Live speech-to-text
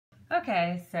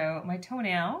Okay, so my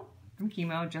toenail from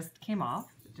chemo just came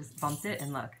off. Just bumped it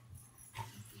and look.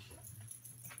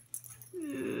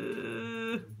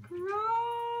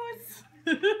 Gross.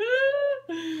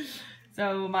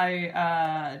 So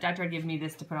my doctor had given me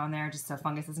this to put on there just so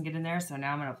fungus doesn't get in there. So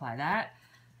now I'm gonna apply that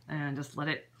and just let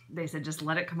it, they said just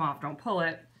let it come off, don't pull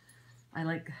it. I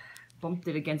like bumped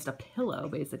it against a pillow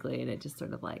basically and it just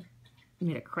sort of like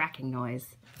made a cracking noise.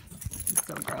 It's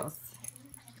so gross.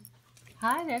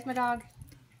 Hi, there's my dog.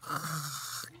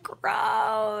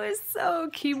 Gross. So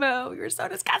chemo, you're so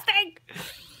disgusting.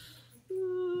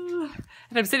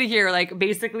 And I'm sitting here like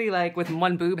basically like with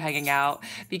one boob hanging out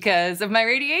because of my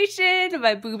radiation.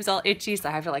 My boob's all itchy, so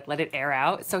I have to like let it air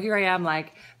out. So here I am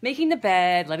like making the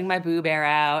bed, letting my boob air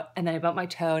out, and then I bump my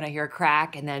toe and I hear a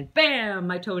crack, and then bam,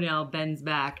 my toenail bends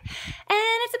back and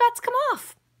it's about to come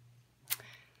off.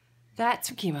 That's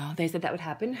from chemo. They said that would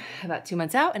happen about 2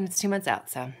 months out, and it's 2 months out,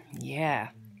 so yeah.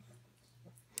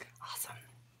 Awesome.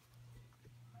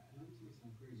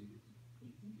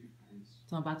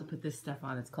 So I'm about to put this stuff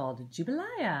on. It's called Jubilee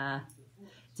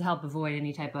to help avoid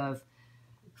any type of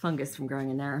fungus from growing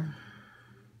in there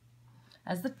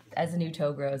as the new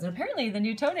toe grows. And apparently the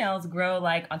new toenails grow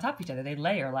like on top of each other. They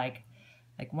layer like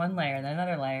one layer, then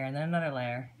another layer, and then another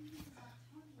layer.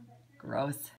 Gross.